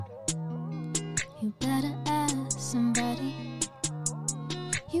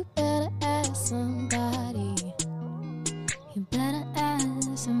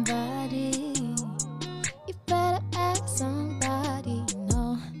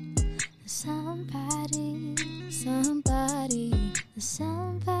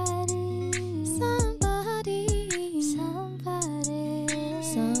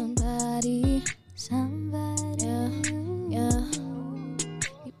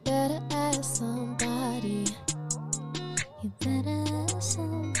better ask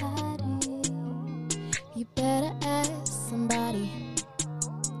somebody. You better ask somebody.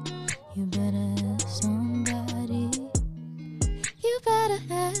 You better ask somebody. You better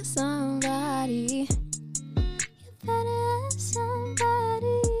ask somebody. You better ask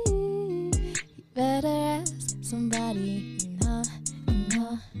somebody. You better ask somebody. No.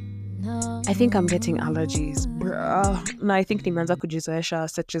 I think I'm getting allergies. No, I think nimeanza kujizoesha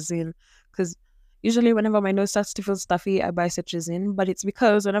cetirizine because usually whenever my nose starts to feel stuffy, I buy cetirizine. But it's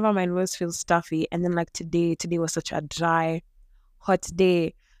because whenever my nose feels stuffy, and then like today was such a dry, hot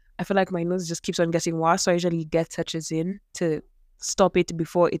day, I feel like my nose just keeps on getting worse. So I usually get cetirizine to stop it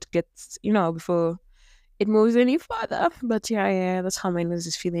before it gets, before it moves any further. But yeah, that's how my nose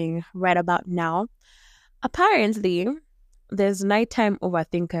is feeling right about now. Apparently, there's nighttime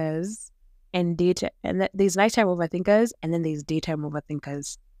overthinkers and there's nighttime overthinkers and then there's daytime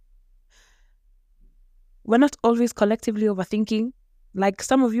overthinkers. We're not always collectively overthinking. Like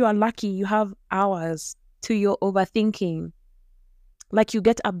some of you are lucky you have hours to your overthinking. Like you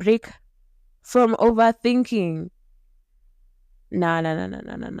get a break from overthinking. Nah.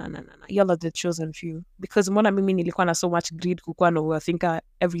 Y'all are the chosen few. Because mbona mimi nilikuwa na so much greed kukuwa na overthinker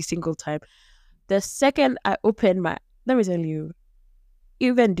every single time. The second I open let me tell you,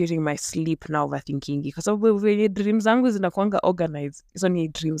 even during my sleep now overthinking because of the dreams zangu zinakuanga organized. It's only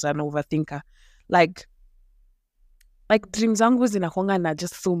dreams are overthinker. Like dreams zangu zinakuanga na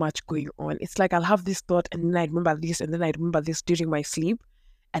just so much going on. It's like I'll have this thought and then I remember this and then I remember this during my sleep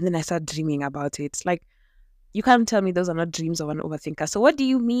and then I start dreaming about it. It's like you can't tell me those are not dreams of an overthinker. So what do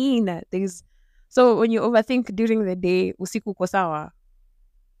you mean? So when you overthink during the day, usiku uko sawa?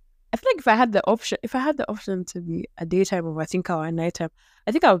 I feel like if I had the option to be a daytime overthinker or a nighttime,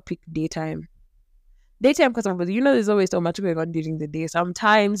 I think I would pick daytime. Daytime because there's always so much going on during the day.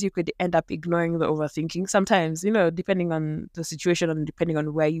 Sometimes you could end up ignoring the overthinking. Sometimes, depending on the situation and depending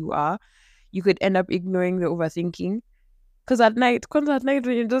on where you are, you could end up ignoring the overthinking. Because at night when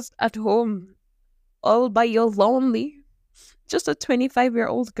you're just at home, all by your lonely, just a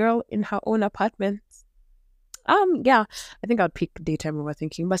 25-year-old girl in her own apartment. Yeah, I think I'd pick daytime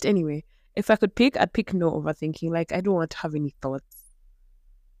overthinking. But anyway, if I could pick, I'd pick no overthinking. Like, I don't want to have any thoughts.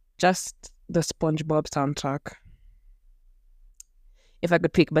 Just the SpongeBob soundtrack. If I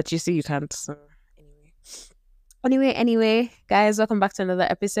could pick, but you see, you can't. So, anyway, guys, welcome back to another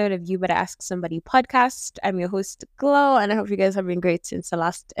episode of You Better Ask Somebody podcast. I'm your host, Glow, and I hope you guys have been great since the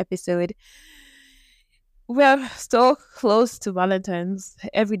last episode. We're so close to Valentine's.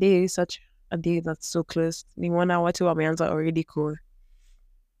 Every day is such a day that's so close. Ni mwana watu wameanza already cool.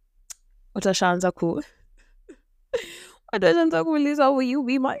 Watashaanza cool. Watashaanza kuuliza, will you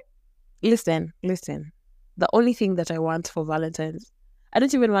be my... Listen. The only thing that I want for Valentine's, I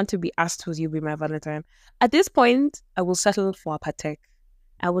don't even want to be asked, will you be my Valentine? At this point, I will settle for a Patek.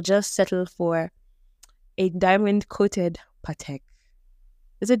 I will just settle for a diamond-coated Patek.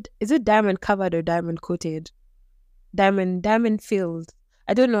 Is it diamond covered or diamond coated? Diamond filled.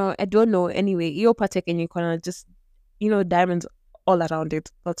 I don't know. Anyway, your Patek and you can just, diamonds all around it.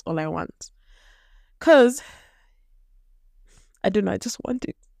 That's all I want. Cause I don't know. I just want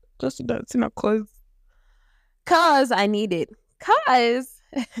it. Just that's cause I need it. Cause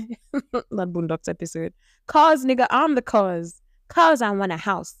that Boondocks episode. Cause nigga, I'm the cause. Cause I want a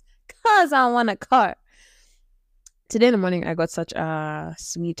house. Cause I want a car. Today in the morning, I got such a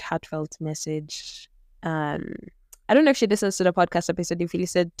sweet, heartfelt message. I don't know if she listens to the podcast episode. If you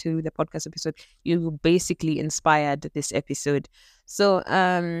listened to the podcast episode, you basically inspired this episode. So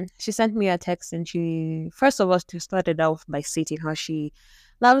she sent me a text and she, first of all, she started off by stating how she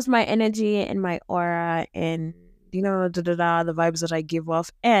loves my energy and my aura and, the vibes that I give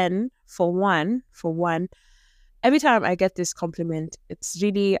off. And for one, every time I get this compliment, it's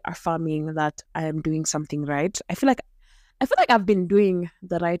really affirming that I am doing something right. I feel like I've been doing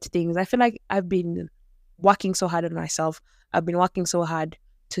the right things. I feel like I've been working so hard on myself. I've been working so hard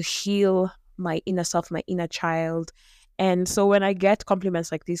to heal my inner self, my inner child. And so when I get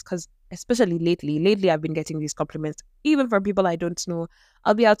compliments like this, because especially lately I've been getting these compliments, even from people I don't know.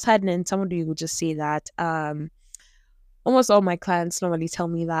 I'll be outside and somebody will just say that. Almost all my clients normally tell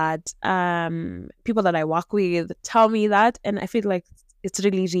me that. People that I work with tell me that. And I feel like it's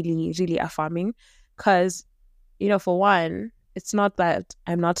really, really, really affirming. Because, for one, it's not that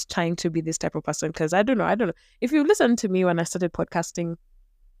I'm not trying to be this type of person. Because I don't know. If you listen to me when I started podcasting,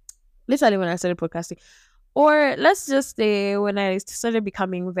 or let's just say when I started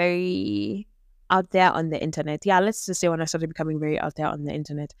becoming very out there on the internet. Yeah, let's just say when I started becoming very out there on the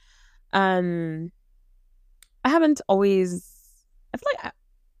internet. I haven't always... I feel like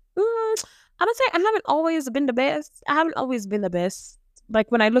I don't say I haven't always been the best. I haven't always been the best.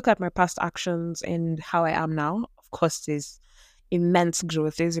 Like when I look at my past actions and how I am now, of course, there's immense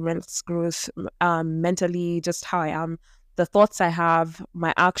growth. There's immense growth mentally, just how I am, the thoughts I have,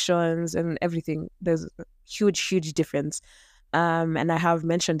 my actions, and everything. There's a huge, huge difference. And I have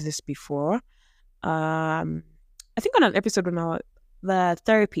mentioned this before. I think on an episode the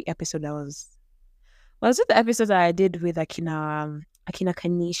therapy episode, was it the episode that I did with Akina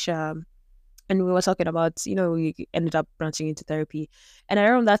Kanisha, and we were talking about, we ended up branching into therapy. And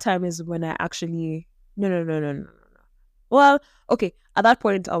around that time is when I actually, no. Well, okay, at that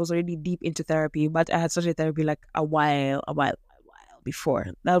point, I was already deep into therapy, but I had started therapy like a while before.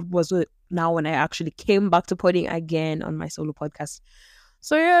 That was now when I actually came back to putting again on my solo podcast.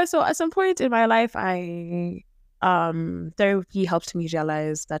 So yeah, so at some point in my life, therapy helped me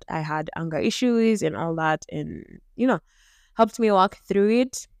realize that I had anger issues and all that, and helped me walk through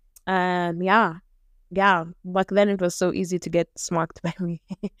it. And yeah, back then it was so easy to get smacked by me.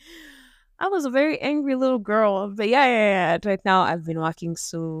 I was a very angry little girl, but yeah. Right now, I've been working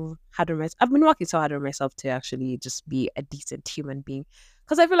so hard on myself. I've been working so hard on myself to actually just be a decent human being,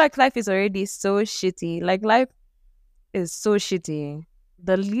 because I feel like life is already so shitty. Like life is so shitty.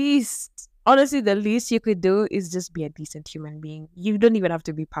 Honestly, the least you could do is just be a decent human being. You don't even have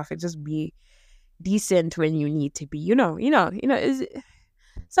to be perfect. Just be decent when you need to be.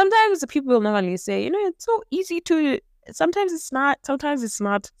 Sometimes the people will normally say, it's so easy to. Sometimes it's not. Sometimes it's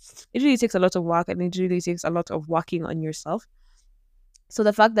not. It really takes a lot of work, and it really takes a lot of working on yourself. So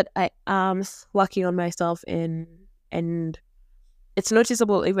the fact that I am working on myself and it's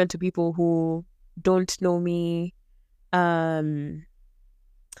noticeable even to people who don't know me. I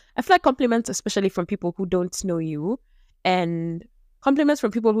feel like compliments, especially from people who don't know you, and compliments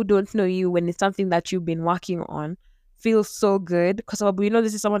from people who don't know you when it's something that you've been working on, feels so good, because we know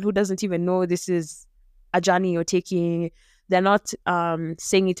this is someone who doesn't even know this is a journey you're taking. They're not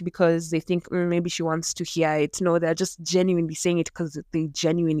saying it because they think maybe she wants to hear it. No, they're just genuinely saying it because they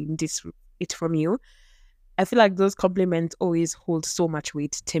genuinely need it from you. I feel like those compliments always hold so much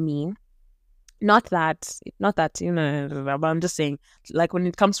weight to me. Not that, but I'm just saying, like when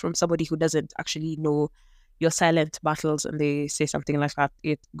it comes from somebody who doesn't actually know your silent battles and they say something like that,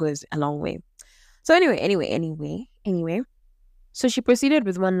 it goes a long way. So anyway. So she proceeded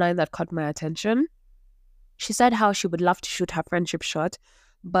with one line that caught my attention. She said how she would love to shoot her friendship short,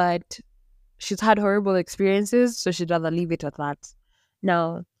 but she's had horrible experiences, so she'd rather leave it at that.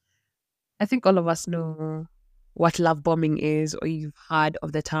 Now, I think all of us know what love bombing is, or you've heard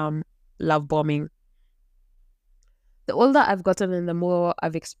of the term love bombing. The older I've gotten and the more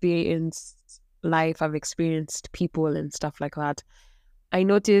I've experienced life, I've experienced people and stuff like that, I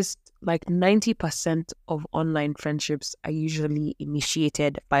noticed like 90% of online friendships are usually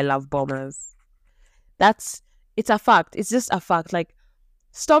initiated by love bombers. It's a fact. It's just a fact. Like,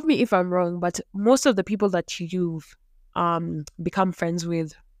 stop me if I'm wrong, but most of the people that you've become friends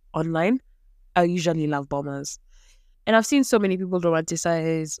with online are usually love bombers. And I've seen so many people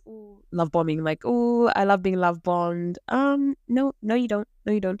romanticize love bombing, like, oh, I love being love bombed. No, you don't.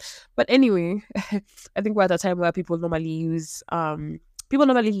 No, you don't. But anyway, I think we're at a time where people normally use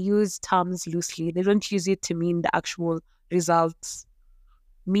terms loosely. They don't use it to mean the actual results,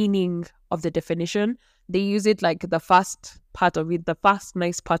 meaning of the definition. They use it like the first part of it, the first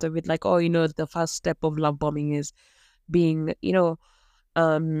nice part of it, like, oh, the first step of love bombing is being,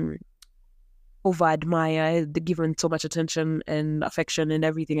 over admired, given so much attention and affection and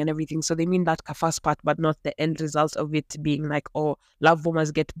everything. So they mean that first part, but not the end result of it being like, oh, love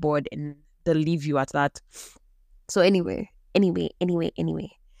bombers get bored and they'll leave you at that. So anyway,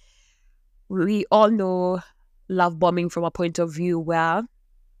 we all know love bombing from a point of view where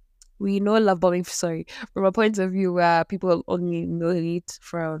from a point of view where people only know it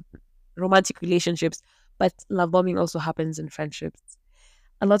from romantic relationships, but love bombing also happens in friendships.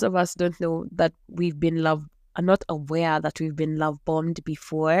 A lot of us don't know that are not aware that we've been love bombed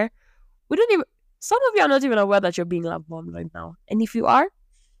before. Some of you are not even aware that you're being love bombed right now. And if you are,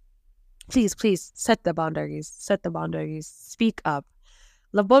 please set the boundaries. Speak up.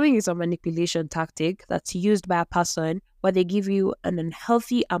 Love bombing is a manipulation tactic that's used by a person where they give you an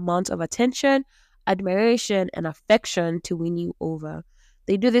unhealthy amount of attention, admiration, and affection to win you over.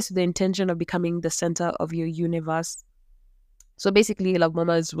 They do this with the intention of becoming the center of your universe. So basically, love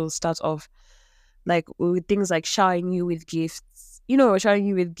bombers will start off like with things like showering you with gifts. You're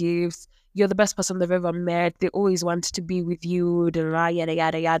the best person they've ever met. They always want to be with you. Yada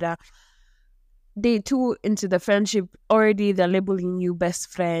yada yada. Day two into the friendship, already they're labeling you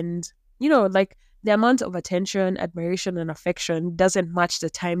best friend. Like the amount of attention, admiration, and affection doesn't match the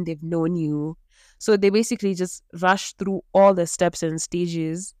time they've known you. So they basically just rush through all the steps and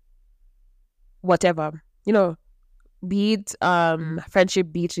stages, whatever, be it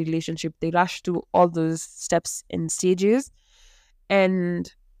friendship, be it relationship, they rush through all those steps and stages.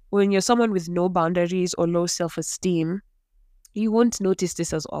 And when you're someone with no boundaries or low self-esteem, you won't notice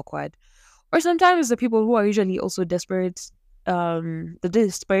this as awkward. Or sometimes the people who are usually also desperate, the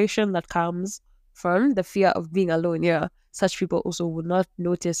desperation that comes from the fear of being alone, yeah, such people also would not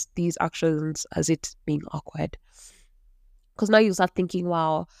notice these actions as it being awkward. Because now you start thinking,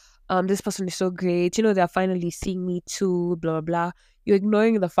 wow, this person is so great, they're finally seeing me too, blah blah blah. You're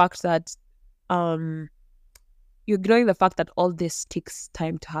ignoring the fact that um you're ignoring the fact that all this takes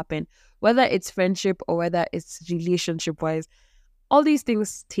time to happen, whether it's friendship or whether it's relationship wise. All these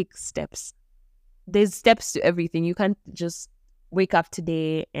things take steps. There's steps to everything. You can't just wake up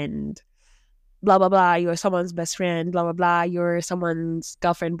today and blah blah blah, you're someone's best friend, blah blah blah, you're someone's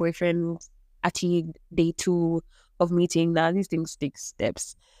girlfriend, boyfriend at day 2 of meeting. Now these things take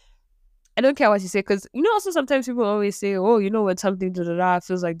steps. I don't care what you say, because also sometimes people always say, oh, when something da da da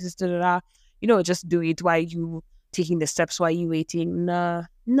feels like this da da da, just do it. Why you taking the steps? Why you waiting? Nah.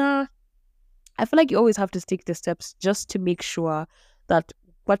 I feel like you always have to take the steps just to make sure that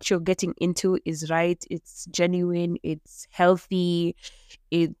what you're getting into is right, it's genuine, it's healthy,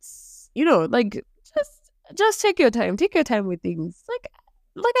 it's like just take your time. Take your time with things. Like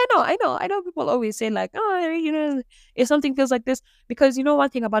I know people always say like, oh, if something feels like this, because one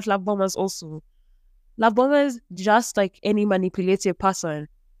thing about love bombers also, love bombers, just like any manipulative person,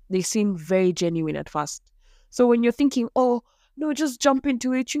 they seem very genuine at first. So when you're thinking, oh no, just jump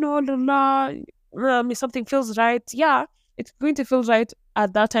into it, if something feels right, yeah, it's going to feel right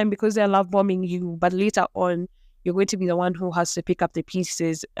at that time because they're love bombing you. But later on, you're going to be the one who has to pick up the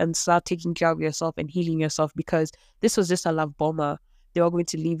pieces and start taking care of yourself and healing yourself, because this was just a love bomber. They are going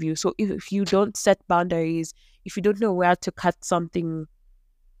to leave you. So if you don't set boundaries, if you don't know where to cut something,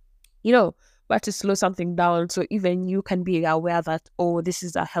 where to slow something down, so even you can be aware that, oh, this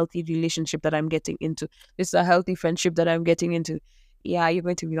is a healthy relationship that I'm getting into, this is a healthy friendship that I'm getting into, yeah, you're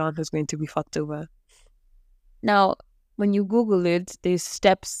going to be the one who's going to be fucked over. Now, when you Google it, there's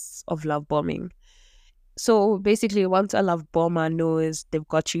steps of love bombing. So basically, once a love bomber knows they've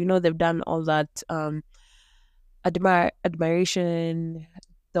got you, they've done all that admiration,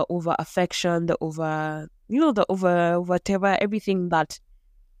 the over affection, the over, the over whatever, everything that's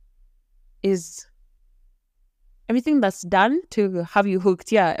done to have you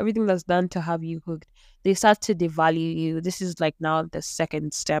hooked. Yeah, everything that's done to have you hooked. They start to devalue you. This is like now the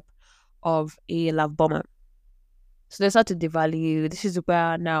second step of a love bomber. So they start to devalue you. This is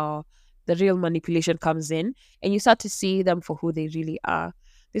where now the real manipulation comes in, and you start to see them for who they really are.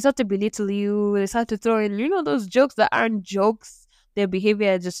 They start to belittle you. They start to throw in, those jokes that aren't jokes. Their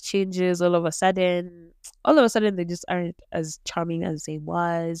behavior just changes all of a sudden. All of a sudden, they just aren't as charming as they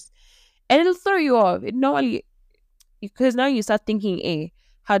was, and it'll throw you off. It normally, because now you start thinking, hey,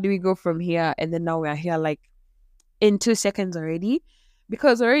 how do we go from here? And then now we're here like in 2 seconds already,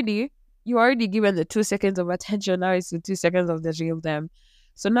 because already you already given the 2 seconds of attention. Now it's the 2 seconds of the real them.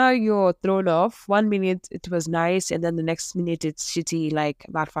 So now you're thrown off. 1 minute it was nice, and then the next minute it's shitty, like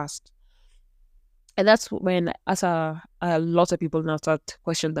that fast. And that's when, as a lot of people now start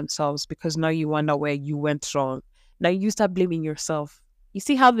question themselves, because now you wonder where you went wrong. Now you start blaming yourself. You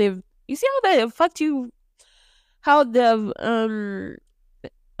see how they fucked you, how they've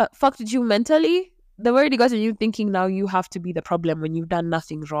fucked you mentally. They've already gotten you thinking now you have to be the problem when you've done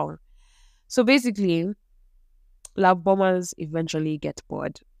nothing wrong. So basically, love bombers eventually get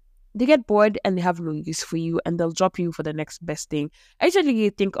bored. They get bored and they have no use for you, and they'll drop you for the next best thing. I usually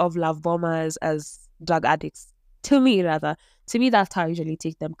think of love bombers as drug addicts. To me, rather. To me, that's how I usually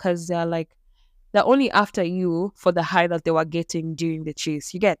take them, because they're only after you for the high that they were getting during the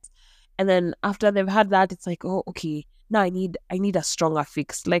chase. You get? And then after they've had that, it's like, oh, okay, now I need a stronger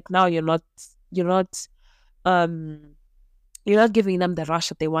fix. Like now you're not um you're not giving them the rush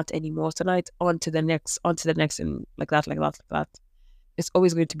that they want anymore. So now it's on to the next, and like that, like that, like that. It's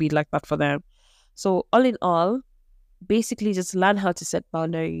always going to be like that for them. So all in all, basically just learn how to set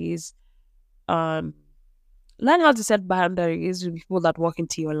boundaries. Um, Learn how to set boundaries with people that walk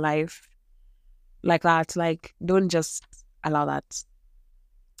into your life like that. Like, don't just allow that.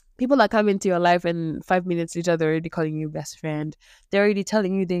 People that come into your life and 5 minutes later they're already calling you best friend. They're already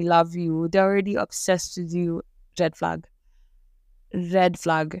telling you they love you. They're already obsessed with you. Red flag. Red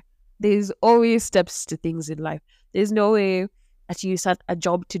flag. There's always steps to things in life. There's no way that you start a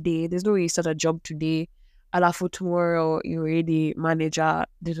job today. There's no way you start a job today. For tomorrow, you're already manager.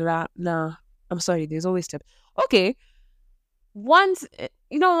 Da, da, da. Nah. I'm sorry, there's always steps. Okay, once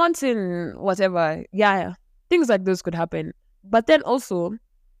once in whatever, yeah, things like those could happen. But then also,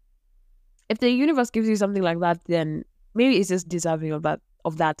 if the universe gives you something like that, then maybe it's just deserving of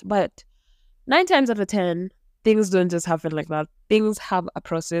that. But 9 times out of 10, things don't just happen like that. Things have a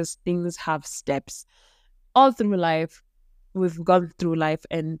process, things have steps. All through life, we've gone through life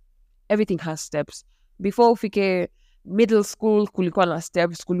and everything has steps. Before ufike middle school kulikuwa na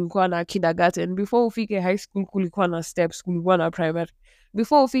steps, kulikuwa na kindergarten. Before ufike high school kulikuwa na steps, kulikuwa na primary.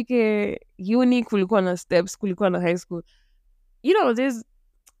 Before ufike uni kulikuwa na steps, kulikuwa na high school. There's,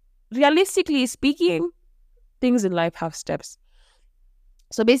 realistically speaking, things in life have steps.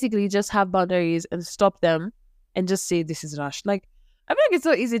 So basically, just have boundaries and stop them and just say this is rush. Like, I feel like it's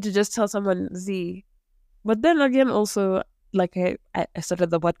so easy to just tell someone Z. But then again, also, like I started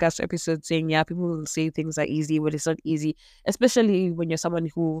the podcast episode saying, yeah, people will say things are easy, but it's not easy, especially when you're someone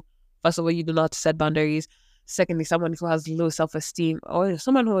who, first of all, you do not set boundaries. Secondly, someone who has low self-esteem, or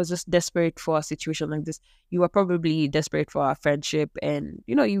someone who is just desperate for a situation like this. You are probably desperate for a friendship, and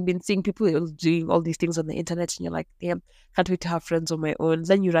you've been seeing people doing all these things on the internet, and you're like, damn, can't wait to have friends on my own.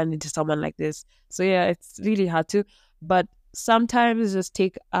 Then you run into someone like this. So yeah, it's really hard to, but sometimes just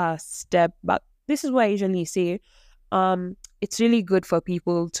take a step back. This is why I usually say, it's really good for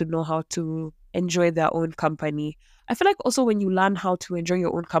people to know how to enjoy their own company. I feel like also when you learn how to enjoy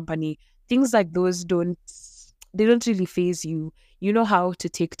your own company, things like those don't really phase you. You know how to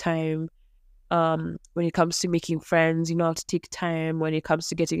take time when it comes to making friends. You know how to take time when it comes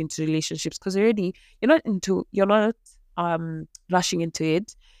to getting into relationships, because already you're not rushing into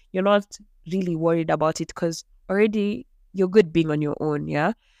it. You're not really worried about it because already you're good being on your own.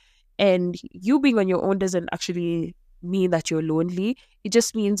 Yeah. And you being on your own doesn't actually mean that you're lonely. It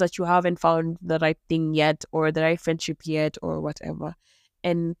just means that you haven't found the right thing yet, or the right friendship yet, or whatever.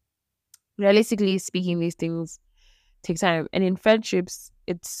 And realistically speaking, these things take time. And in friendships,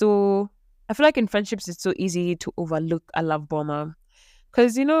 I feel like in friendships, it's so easy to overlook a love bomber.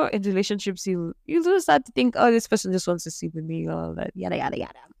 Because, in relationships, you just start to think, oh, this person just wants to sleep with me, all that, yada, yada,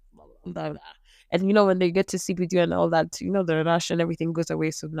 yada, blah, blah, blah, blah. And, when they get to sleep with you and all that, the rush and everything goes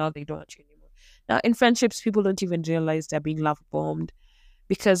away. So now they don't want you anymore. Now, in friendships, people don't even realize they're being love bombed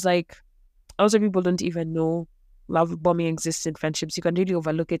because, like, also people don't even know love bombing exists in friendships. You can really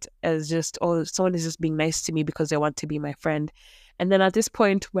overlook it as just, oh, someone is just being nice to me because they want to be my friend. And then at this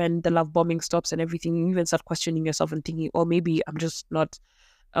point, when the love bombing stops and everything, you even start questioning yourself and thinking, oh, maybe I'm just not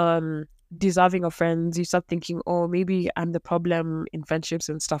deserving of friends. You start thinking, oh, maybe I'm the problem in friendships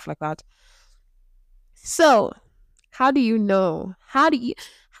and stuff like that. So, how do you know? How do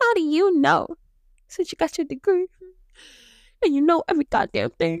you know? Since you got your degree and you know every goddamn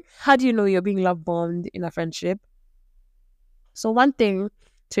thing, how do you know you're being love bombed in a friendship? So one thing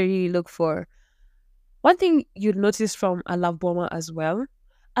to really look for, one thing you'd notice from a love bomber as well,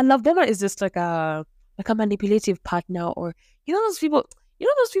 a love bomber is just like a manipulative partner, or those people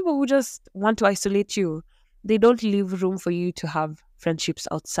who just want to isolate you. They don't leave room for you to have friendships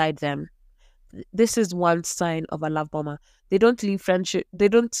outside them. This is one sign of a love bomber. They don't leave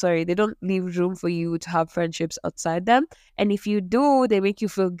leave room for you to have friendships outside them. And if you do, they make you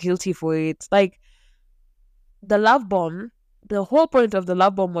feel guilty for it. Like the love bomb, the whole point of the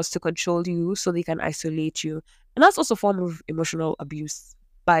love bomb was to control you so they can isolate you. And that's also a form of emotional abuse,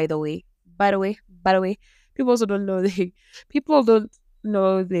 by the way. By the way. People also don't know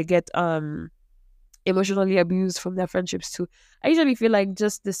they get emotionally abused from their friendships too. I usually feel like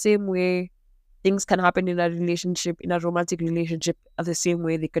just the same way things can happen in a relationship, in a romantic relationship, the same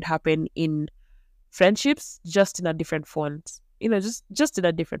way they could happen in friendships, just in a different font. Just in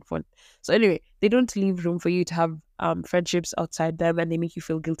a different font. So anyway, they don't leave room for you to have friendships outside them, and they make you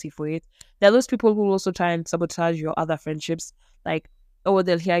feel guilty for it. There are those people who also try and sabotage your other friendships. Like, oh,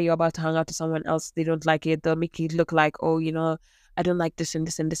 they'll hear you're about to hang out to someone else, they don't like it, they'll make it look like, oh, I don't like this and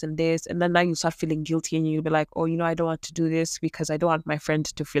this and this and this. And then now you start feeling guilty and you'll be like, oh, I don't want to do this because I don't want my friend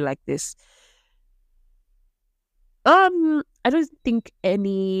to feel like this. I don't think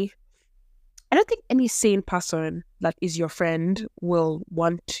any sane person that is your friend will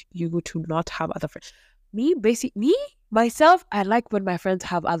want you to not have other friends. Myself, I like when my friends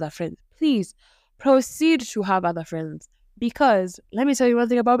have other friends. Please proceed to have other friends. Because let me tell you one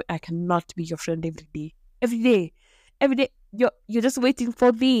thing about me, I cannot be your friend every day. Every day. Every day. You're just waiting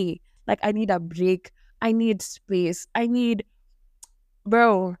for me. Like, I need a break. I need space.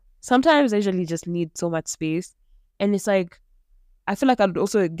 Bro, sometimes I usually just need so much space. And it's like, I feel like I'd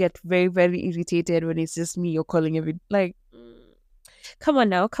also get very, very irritated when it's just me you're calling every, like, come on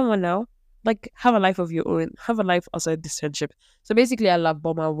now. like have a life of your own, have a life outside this friendship. So basically, a love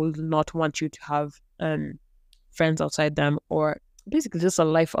bomber will not want you to have friends outside them, or basically just a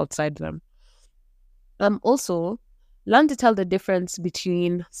life outside them. Also, learn to tell the difference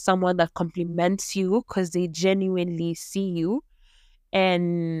between someone that compliments you because they genuinely see you,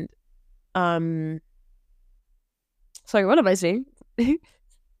 and sorry, what am I saying?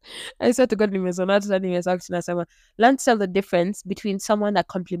 I said to God name so not learning is actually someone. Learn to tell the difference between someone that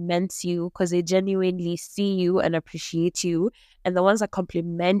compliments you because they genuinely see you and appreciate you, and the ones that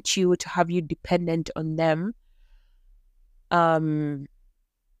compliment you to have you dependent on them. Um,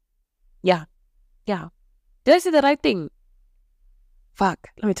 yeah, yeah. Did I say the right thing? Fuck.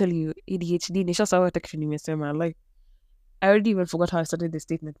 Let me tell you, ADHD. Nisha saw what texting me, man. Like, I already even forgot how I started this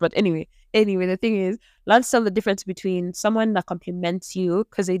statement. But anyway, the thing is, learn to tell the difference between someone that compliments you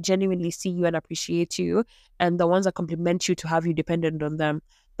because they genuinely see you and appreciate you, and the ones that compliment you to have you dependent on them.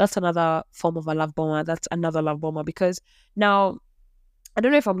 That's another form of a love bomber. That's another love bomber because now I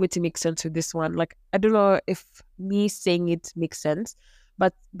don't know if I'm going to make sense with this one. Like, I don't know if me saying it makes sense,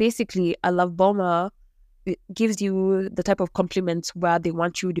 but basically, a love bomber, it gives you the type of compliments where they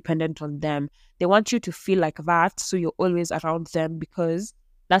want you dependent on them. They want you to feel like that, so you're always around them because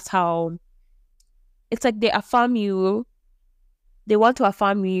that's how it's like they affirm you. They want to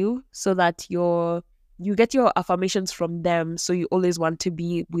affirm you so that you get your affirmations from them, so you always want to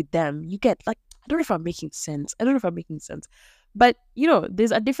be with them. You get like I don't know if I'm making sense. I don't know if I'm making sense. But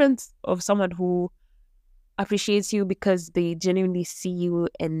there's a difference of someone who appreciates you because they genuinely see you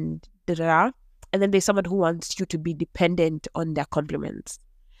and da da da. And then there's someone who wants you to be dependent on their compliments.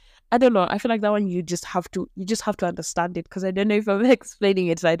 I don't know. I feel like that one you just have to understand it because I don't know if I'm explaining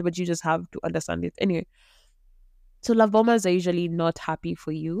it right, but you just have to understand it. Anyway, so love bombers are usually not happy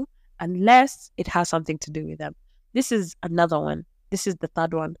for you unless it has something to do with them. This is another one. This is the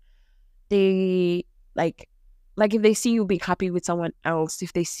third one. They like if they see you being happy with someone else,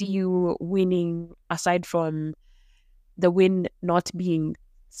 if they see you winning aside from the win not being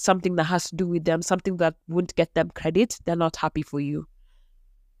something that has to do with them, something that won't get them credit, they're not happy for you.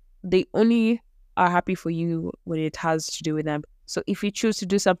 They only are happy for you when it has to do with them. So if you choose to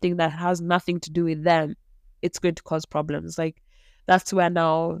do something that has nothing to do with them, it's going to cause problems. Like that's where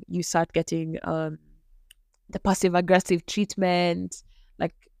now you start getting the passive aggressive treatment,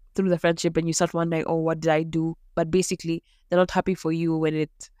 like through the friendship, and you start wondering, oh, what did I do? But basically, they're not happy for you when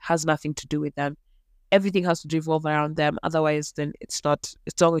it has nothing to do with them. Everything has to revolve around them. Otherwise, then it's not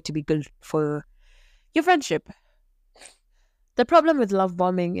going to be good for your friendship. The problem with love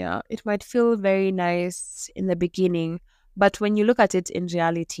bombing, yeah, it might feel very nice in the beginning, but when you look at it in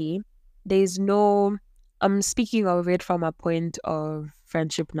reality, there's no. I'm speaking of it from a point of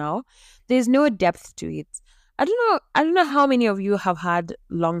friendship now. There's no depth to it. I don't know. I don't know how many of you have had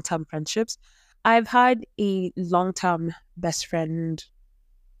long-term friendships. I've had a long-term best friend.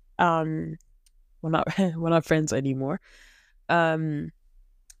 We're not we're not friends anymore. Um,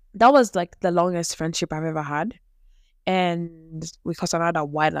 that was like the longest friendship I've ever had, and we got another a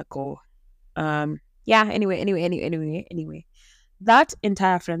while ago. Yeah. Anyway. That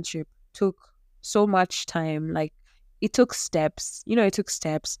entire friendship took so much time. Like it took steps. It took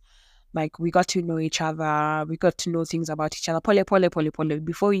steps. Like we got to know each other. We got to know things about each other. Pole.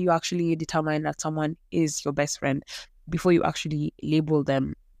 Before you actually determine that someone is your best friend, before you actually label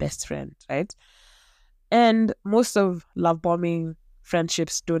them best friend, right? And most of love bombing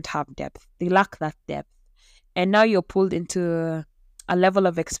friendships don't have depth. They lack that depth. And now you're pulled into a level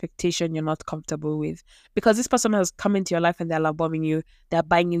of expectation you're not comfortable with because this person has come into your life and they're love bombing you, they're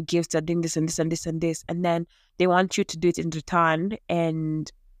buying you gifts, they're doing this and this and this and this, and then they want you to do it in return,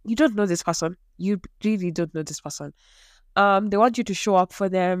 and you don't know this person. You really don't know this person. They want you to show up for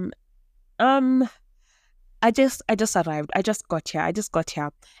them. Um, I just arrived. I just got here.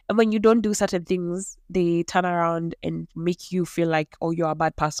 And when you don't do certain things, they turn around and make you feel like, oh, you're a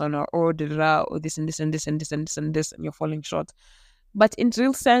bad person, or da, da, da, or this and this and this and this and this and this, and you're falling short. But in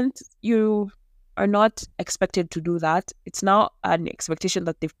real sense, you are not expected to do that. It's now an expectation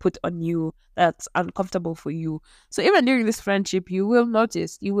that they've put on you that's uncomfortable for you. So even during this friendship, you will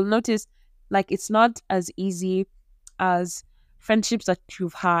notice like it's not as easy as friendships that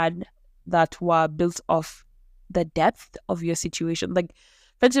you've had that were built off the depth of your situation. Like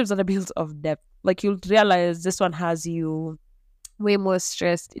friendships that are built of depth. Like you'll realize this one has you way more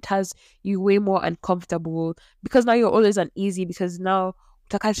stressed. It has you way more uncomfortable because now you're always uneasy because now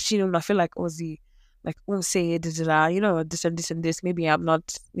I feel like Ozzy, like oh say da, da, da, this and this and this. Maybe I'm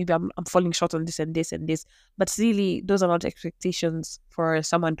falling short on this and this and this. But really those are not expectations for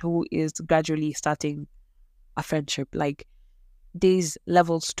someone who is gradually starting a friendship. Like there's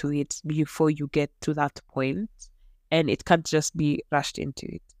levels to it before you get to that point, and it can't just be rushed into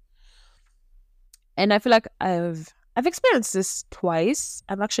it. And I feel like I've experienced this twice.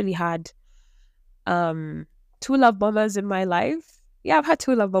 I've actually had two love bombers in my life. Yeah, I've had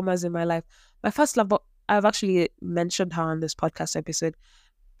two love bombers in my life. My first I've actually mentioned her on this podcast episode.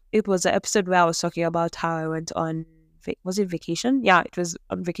 It was the episode where I was talking about how I went on was it vacation? Yeah, it was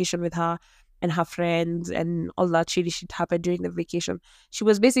on vacation with her and her friends and all that shitty shit happened during the vacation. She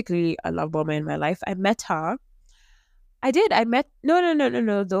was basically a love bomber in my life. I met her. I did. I met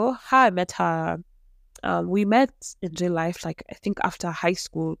no though. How I met her, we met in real life, like I think after high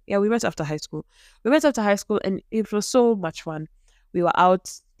school. Yeah, we met after high school. We met after high school, and it was so much fun. We were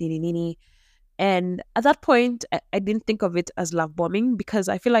out, nini nini, and at that point, I didn't think of it as love bombing because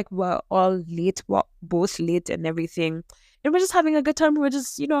I feel like we're all late, we're both late and everything, and we're just having a good time. We're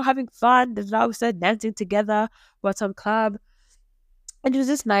just having fun. As I said, dancing together. We're at some club. And it was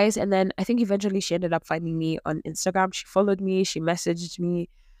just nice. And then I think eventually she ended up finding me on Instagram. She followed me. She messaged me.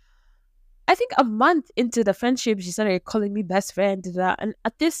 I think a month into the friendship, she started calling me best friend. And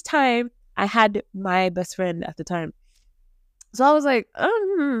at this time, I had my best friend at the time. So I was like,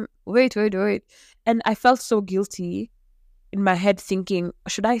 wait. And I felt so guilty in my head thinking,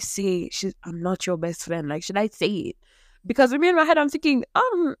 should I say I'm not your best friend? Like, should I say it? Because in my head, I'm thinking,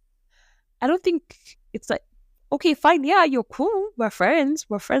 I don't think it's like, okay, fine. Yeah, you're cool. We're friends.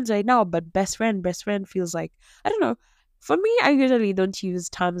 We're friends right now. But best friend feels like, I don't know. For me, I usually don't use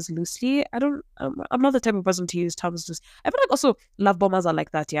terms loosely. I'm not the type of person to use terms loosely. I feel like also love bombers are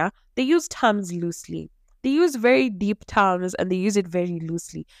like that, yeah? They use terms loosely. They use very deep terms and they use it very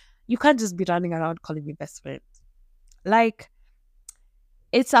loosely. You can't just be running around calling me best friend. Like,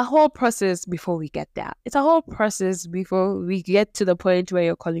 it's a whole process before we get there. It's a whole process before we get to the point where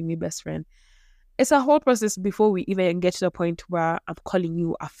you're calling me best friend. It's a whole process before we even get to the point where I'm calling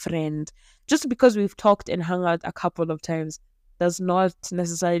you a friend. Just because we've talked and hung out a couple of times does not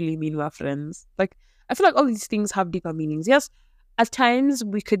necessarily mean we're friends. Like, I feel like all these things have deeper meanings. Yes, at times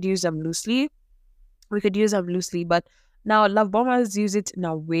we could use them loosely. But now love bombers use it in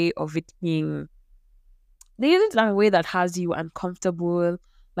a way of it being, they use it in a way that has you uncomfortable.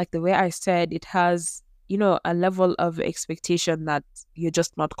 Like the way I said, it has, a level of expectation that you're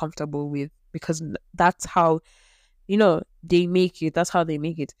just not comfortable with because that's how, they make it. That's how they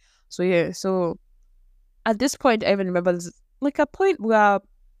make it. So yeah, so at this point, I even remember like a point where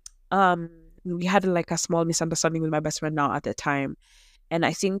we had like a small misunderstanding with my best friend now at the time. And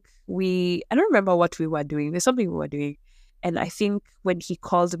I think I don't remember what we were doing. There's something we were doing. And I think when he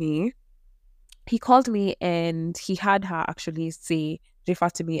called me and he had her actually refer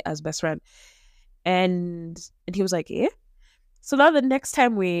to me as best friend. And he was like, eh? So now the next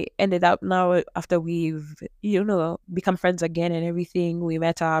time we ended up now after we've, become friends again and everything, we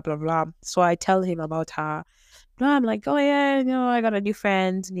met her, blah, blah. So I tell him about her. I'm like, oh yeah, I got a new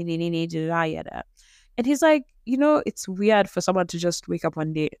friend, yada. And he's like, it's weird for someone to just wake up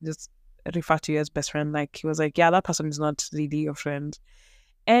one day and just refer to you as best friend. Like he was like, yeah, that person is not really your friend.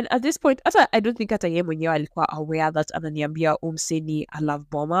 And at this point, I don't think hata yeye mwenyewe alikuwa aware that ananiambia umseni a love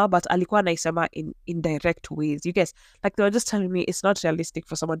bomber, but alikuwa anaisema in indirect ways. You guess, like they were just telling me it's not realistic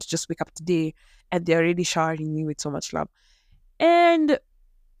for someone to just wake up today and they're already showering me with so much love. And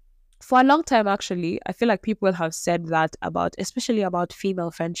for a long time, actually, I feel like people have said that especially about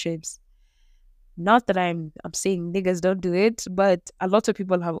female friendships. Not that I'm saying niggas don't do it, but a lot of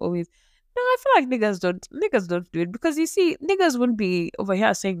people have always. No, I feel like niggas don't do it because you see, niggas wouldn't be over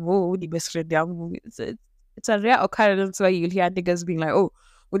here saying, "Oh, the best friend." It's a rare occurrence where you'll hear niggas being like, "Oh,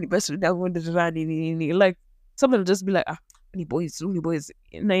 when the best friend like someone will just be like, "Ah, only boys,"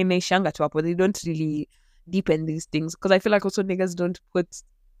 na shanga to up," but they don't really deepen these things because I feel like also niggas don't put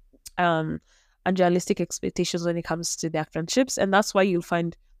unrealistic expectations when it comes to their friendships, and that's why you'll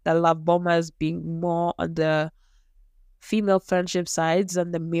find the love bombers being more on the female friendship sides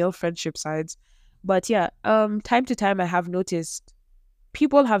and the male friendship sides. But yeah, time to time I have noticed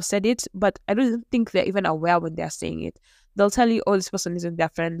people have said it, but I don't think they're even aware when they're saying it. They'll tell you, oh, this person isn't their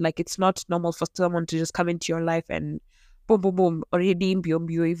friend. Like it's not normal for someone to just come into your life and boom, boom, boom, already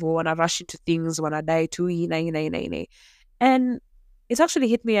beautiful, wanna rush into things, wanna die too, and it's actually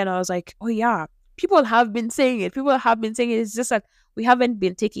hit me and I was like, oh yeah, people have been saying it. It's just that we haven't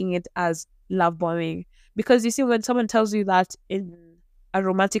been taking it as love bombing. Because you see, when someone tells you that in a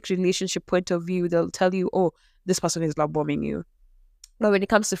romantic relationship point of view, they'll tell you, oh, this person is love bombing you. But when it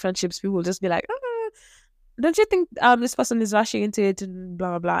comes to friendships, people will just be like, don't you think this person is rushing into it and blah,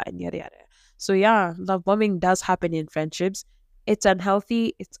 blah, blah, and yada, yada. So yeah, love bombing does happen in friendships. It's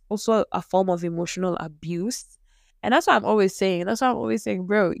unhealthy. It's also a form of emotional abuse. And that's what I'm always saying. That's what I'm always saying,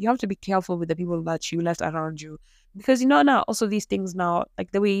 bro. You have to be careful with the people that you let around you. Because now also these things now,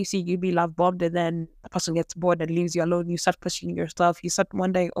 like the way you see you be love bombed and then a person gets bored and leaves you alone, you start questioning yourself. You start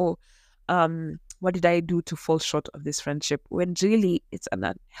wondering, oh, what did I do to fall short of this friendship? When really it's an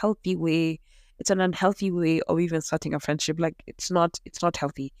unhealthy way. It's an unhealthy way of even starting a friendship. Like it's not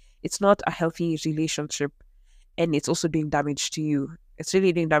healthy. It's not a healthy relationship. And it's also doing damage to you. It's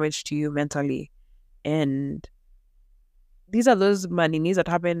really doing damage to you mentally. And these are those maninis that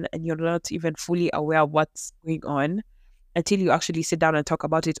happen and you're not even fully aware of what's going on until you actually sit down and talk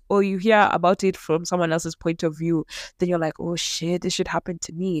about it, or you hear about it from someone else's point of view. Then you're like, oh shit, this should happen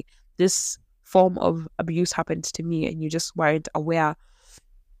to me. This form of abuse happened to me, and you just weren't aware.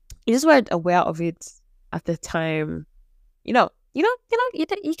 You just weren't aware of it at the time. You get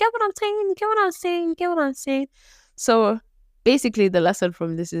what I'm saying. You get what I'm saying. You get what I'm saying. So basically, the lesson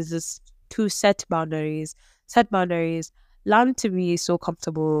from this is just to set boundaries. Set boundaries. Learn to be so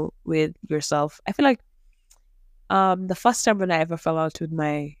comfortable with yourself. I feel like the first time when I ever fell out with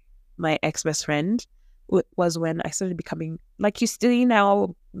my ex best friend was when I started becoming like you still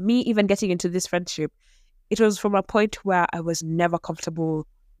now me even getting into this friendship. It was from a point where I was never comfortable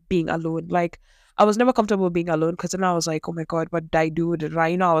being alone. Like I was never comfortable being alone because then I was like, oh my god, what did I do?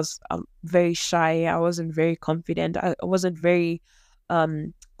 I was very shy. I wasn't very confident. I wasn't very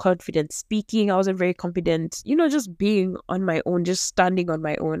confident speaking. I wasn't very confident, just being on my own, just standing on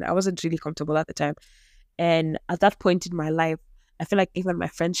my own. I wasn't really comfortable at the time. And at that point in my life, I feel like even my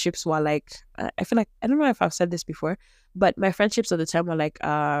friendships were like, I feel like, I don't know if I've said this before, but my friendships at the time were like,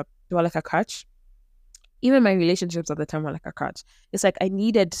 they were like a crutch. Even my relationships at the time were like a crutch. It's like I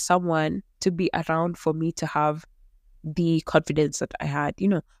needed someone to be around for me to have the confidence that I had,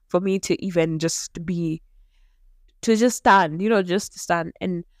 for me to even just be, to just stand, just to stand.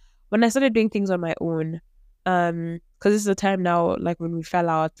 And when I started doing things on my own, because this is the time now, like when we fell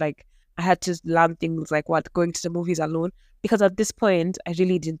out, like I had to learn things like what going to the movies alone. Because at this point, I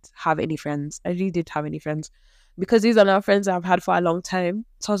really didn't have any friends. I really didn't have any friends because these are now friends I've had for a long time.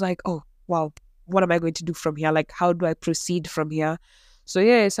 So I was like, oh wow, what am I going to do from here? Like, how do I proceed from here? So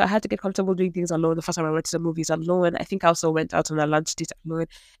yeah, so I had to get comfortable doing things alone. The first time I went to the movies alone, I think I also went out on a lunch date alone,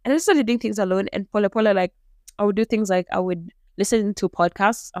 and I started doing things alone. And Paula, like I would do things like I would listen to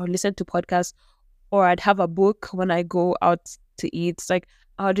podcasts. I would listen to podcasts, or I'd have a book when I go out to eat. It's like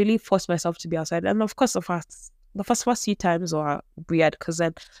I would really force myself to be outside. And of course, the first few times were weird because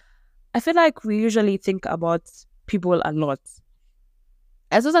then I feel like we usually think about people a lot.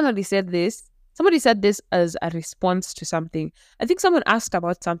 As somebody said this as a response to something. I think someone asked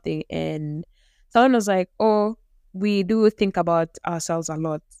about something and someone was like, oh, we do think about ourselves a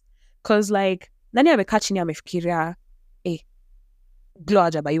lot. Because like, nani amekaa chini amefikiria, eh, Glow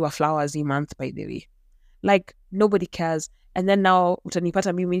hajabaiwa flowers hii month by the way. Like nobody cares. And then now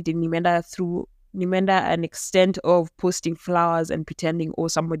utanipata mimi nimeenda an extent of posting flowers and pretending, oh,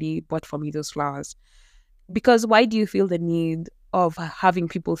 somebody bought for me those flowers. Because why do you feel the need of having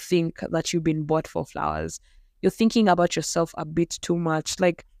people think that you've been bought for flowers? You're thinking about yourself a bit too much.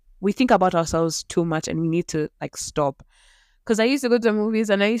 Like we think about ourselves too much and we need to like stop. Because I used to go to the movies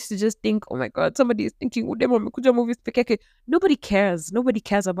and I used to just think, oh my god, somebody is thinking, udemo amekuja movies peke yake. Nobody cares. Nobody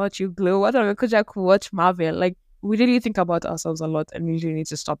cares about you, Glow. Watu wamekuja watch Marvel. Like we really think about ourselves a lot and we really need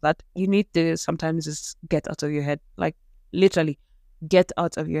to stop that. You need to sometimes just get out of your head. Like literally get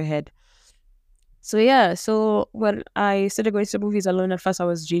out of your head. So yeah, so when I started going to the movies alone, at first I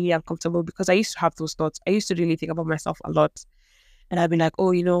was really uncomfortable because I used to have those thoughts. I used to really think about myself a lot. And I'd be like,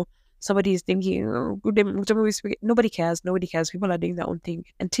 oh, somebody is thinking, oh, nobody cares. Nobody cares. People are doing their own thing.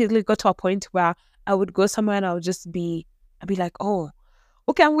 Until it got to a point where I would go somewhere and I'd be like, oh,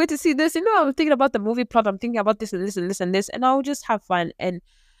 okay, I'm going to see this. I'm thinking about the movie plot. I'm thinking about this and this and this and this. And I would just have fun. And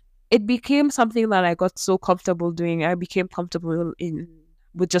it became something that I got so comfortable doing. I became comfortable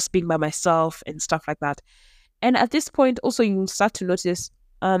with just being by myself and stuff like that. And at this point, also, you start to notice,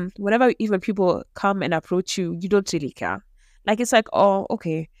 whenever even people come and approach you, you don't really care. Like, it's like, oh,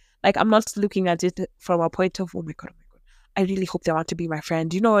 okay. Like, I'm not looking at it from a point of, oh my God. I really hope they want to be my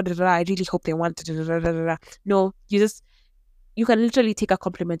friend. I really hope they want to. No, you can literally take a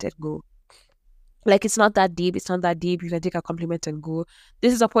compliment and go. Like, it's not that deep. You can take a compliment and go.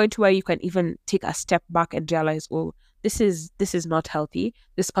 This is a point where you can even take a step back and realize, oh, this is not healthy.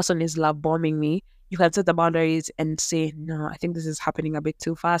 This person is love bombing me. You can set the boundaries and say, no, I think this is happening a bit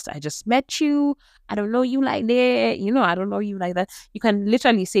too fast. I just met you. I don't know you like that. I don't know you like that. You can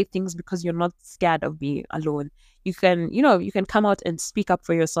literally say things because you're not scared of being alone. You can, you can come out and speak up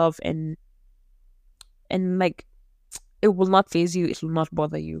for yourself and like, it will not faze you. It will not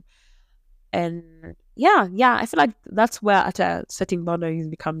bother you. And yeah, I feel like that's where setting boundaries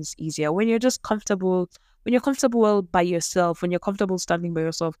becomes easier. When you're just comfortable, when you're comfortable by yourself, when you're comfortable standing by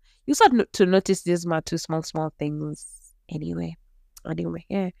yourself, you start to notice these two small things anyway. Anyway,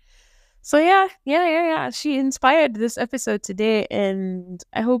 yeah. So yeah. She inspired this episode today, and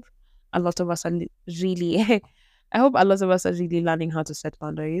I hope a lot of us are really, I hope a lot of us are really learning how to set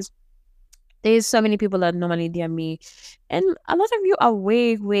boundaries. There's so many people that normally near me, and a lot of you are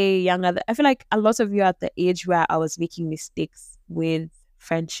way younger. I feel like a lot of you are at the age where I was making mistakes with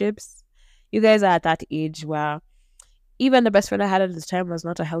friendships. You guys are at that age where even the best friend I had at the time was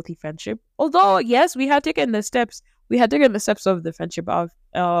not a healthy friendship. Although, yes, we had taken the steps. We had taken the steps of the friendship.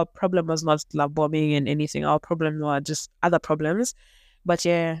 Our problem was not love bombing and anything. Our problem were just other problems. But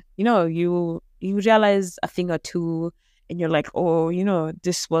yeah, you realize a thing or two, and you're like, oh,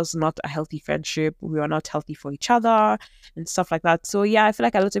 this was not a healthy friendship. We were not healthy for each other and stuff like that. So yeah, I feel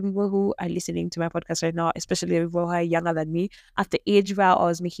like a lot of people who are listening to my podcast right now, especially people who are younger than me, at the age where I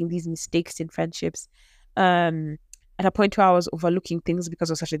was making these mistakes in friendships, at a point where I was overlooking things because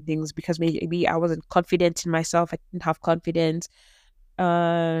of certain things, because maybe I wasn't confident in myself. I didn't have confidence.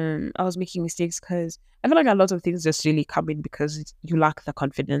 I was making mistakes because I feel like a lot of things just really come in because you lack the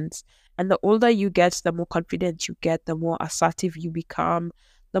confidence. And the older you get, the more confident you get, the more assertive you become,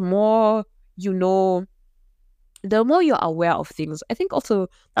 the more you know, the more you're aware of things. I think also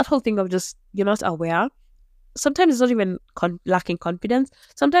that whole thing of just you're not aware. Sometimes it's not even lacking confidence.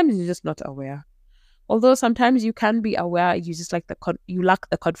 Sometimes you're just not aware. Although sometimes you can be aware, you just like you lack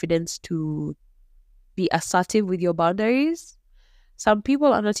the confidence to be assertive with your boundaries. Some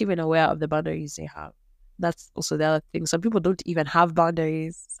people are not even aware of the boundaries they have. That's also the other thing. Some people don't even have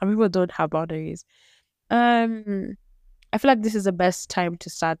boundaries. Some people don't have boundaries. I feel like this is the best time to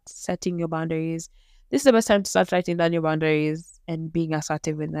start setting your boundaries. This is the best time to start writing down your boundaries and being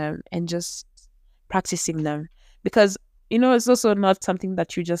assertive with them and just practicing them. Because, it's also not something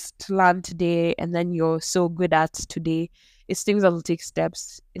that you just learn today and then you're so good at today. It's things that will take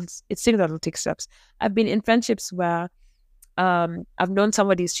steps. It's things that will take steps. I've been in friendships where I've known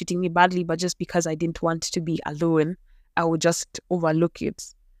somebody is treating me badly, but just because I didn't want to be alone, I would just overlook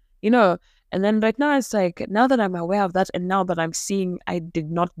it, And then right now, it's like, now that I'm aware of that, and now that I'm seeing I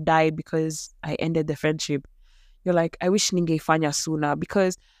did not die because I ended the friendship, you're like, I wish ningeifanya sooner,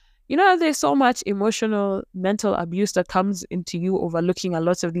 because, there's so much emotional, mental abuse that comes into you overlooking a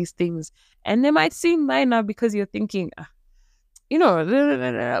lot of these things. And they might seem minor because you're thinking,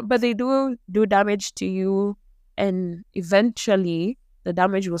 but they do damage to you, and eventually the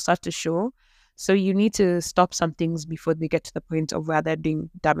damage will start to show. So you need to stop some things before they get to the point of where they're doing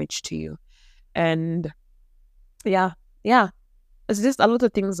damage to you. And yeah, it's just a lot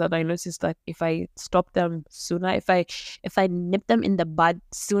of things that I noticed that if I stop them sooner, if I nip them in the bud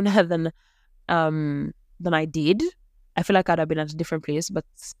sooner than I did, I feel like I'd have been at a different place. But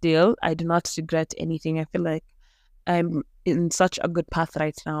still, I do not regret anything. I feel like I'm in such a good path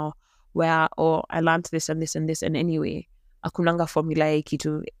right now where, I learned this and this and this, and anyway, akunanga formula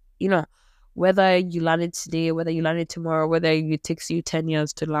kitu, whether you learn it today, whether you learn it tomorrow, whether it takes you 10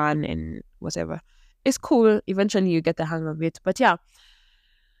 years to learn and whatever, it's cool. Eventually you get the hang of it. But yeah,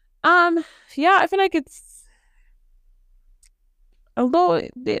 I feel like it's, although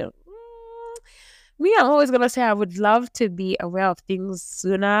me, I'm always gonna say I would love to be aware of things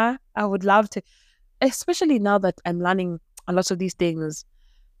sooner. I would love to, especially now that I'm learning a lot of these things,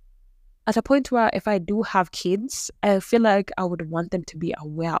 at a point where if I do have kids, I feel like I would want them to be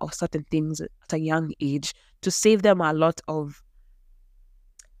aware of certain things at a young age to save them a lot of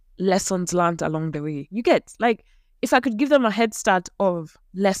lessons learned along the way. You get, like, if I could give them a head start of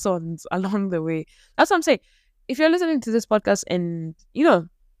lessons along the way. That's what I'm saying. If you're listening to this podcast and, you're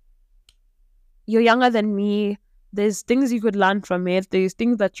younger than me, there's things you could learn from it. There's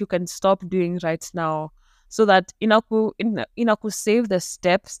things that you can stop doing right now so that Inaku save the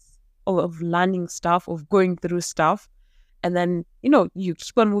steps of learning stuff, of going through stuff. And then, you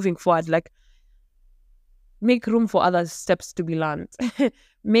keep on moving forward. Like, make room for other steps to be learned.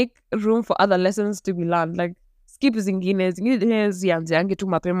 Make room for other lessons to be learned. Like, skip zingine zianziange tu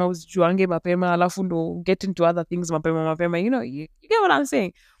mapema, usijuange mapema, alafu ndo get into other things mapema. You get what I'm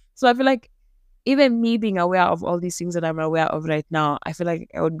saying? So I feel like even me being aware of all these things that I'm aware of right now, I feel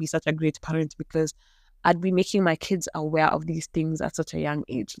like I would be such a great parent because I'd be making my kids aware of these things at such a young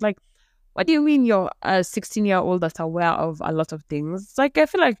age. Like, what do you mean you're a 16-year-old that's aware of a lot of things? It's like, I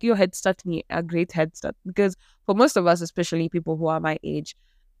feel like your head start me a great head start, because for most of us, especially people who are my age,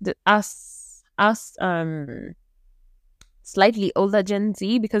 us slightly older Gen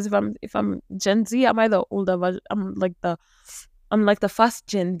Z, because if I'm Gen Z, I'm either older, I'm like the unlike the first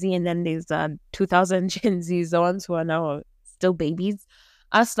Gen Z, and then there's 2000 Gen Zs, the ones who are now still babies.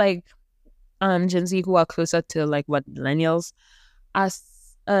 Us like Gen Z who are closer to like what millennials. As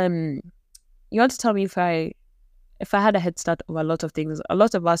you want to tell me if I had a head start of a lot of things, a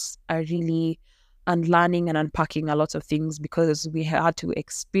lot of us are really unlearning and unpacking a lot of things because we had to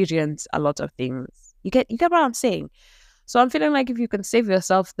experience a lot of things. You get what I'm saying? So I'm feeling like if you can save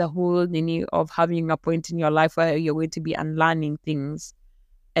yourself the whole need of having a point in your life where you're going to be unlearning things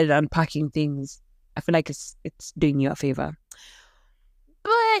and unpacking things, I feel like it's doing you a favor.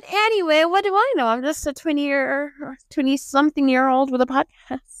 But anyway, what do I know? I'm just a 20-something-year-old with a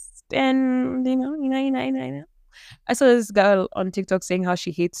podcast, and you know. I saw this girl on TikTok saying how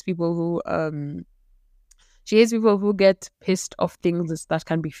she hates people who get pissed off things that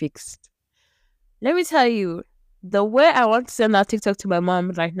can be fixed. Let me tell you, the way I want to send that TikTok to my mom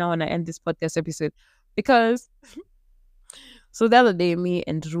right now when I end this podcast episode, because so the other day, me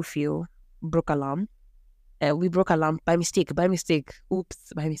and Rufio broke alarm. We broke alarm by mistake.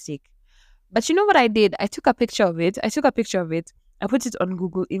 Oops, by mistake. But you know what I did? I took a picture of it. I put it on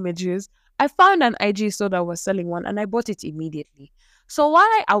Google Images. I found an IG store that was selling one and I bought it immediately. So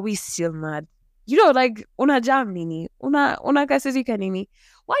why are we still mad? You know, like, una jam nini. Una kasizika nini.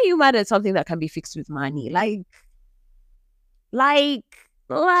 Why are you mad at something that can be fixed with money? Like,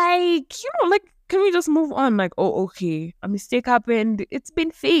 can we just move on? Like, oh, okay. A mistake happened. It's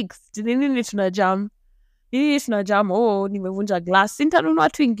been fixed. Nini tuna jam. Oh, nimevunja glass. Nitanunua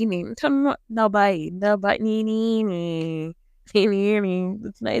tu ingine. Nitanunua nabai. Nini.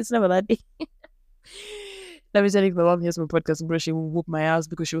 It's never that big. Let me tell you, if my mom hears my podcast, bro, she will whoop my ass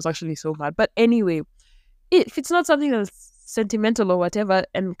because she was actually so mad. But anyway, if it's not something that's sentimental or whatever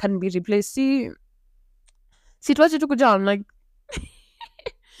and can be replaced, see what you took down, like.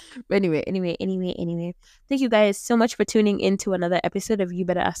 Anyway. Thank you guys so much for tuning in to another episode of You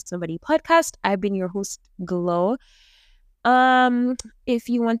Better Ask Somebody podcast. I've been your host, Glow. If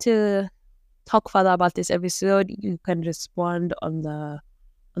you want to talk further about this episode, you can respond on the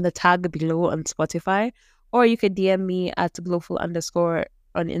tag below on Spotify, or you could DM me at glowful_ on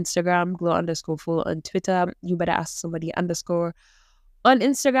Instagram, glow_full on Twitter, You Better Ask Somebody _ on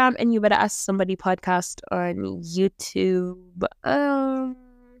Instagram, and You Better Ask Somebody podcast on YouTube.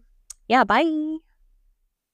 Yeah, bye.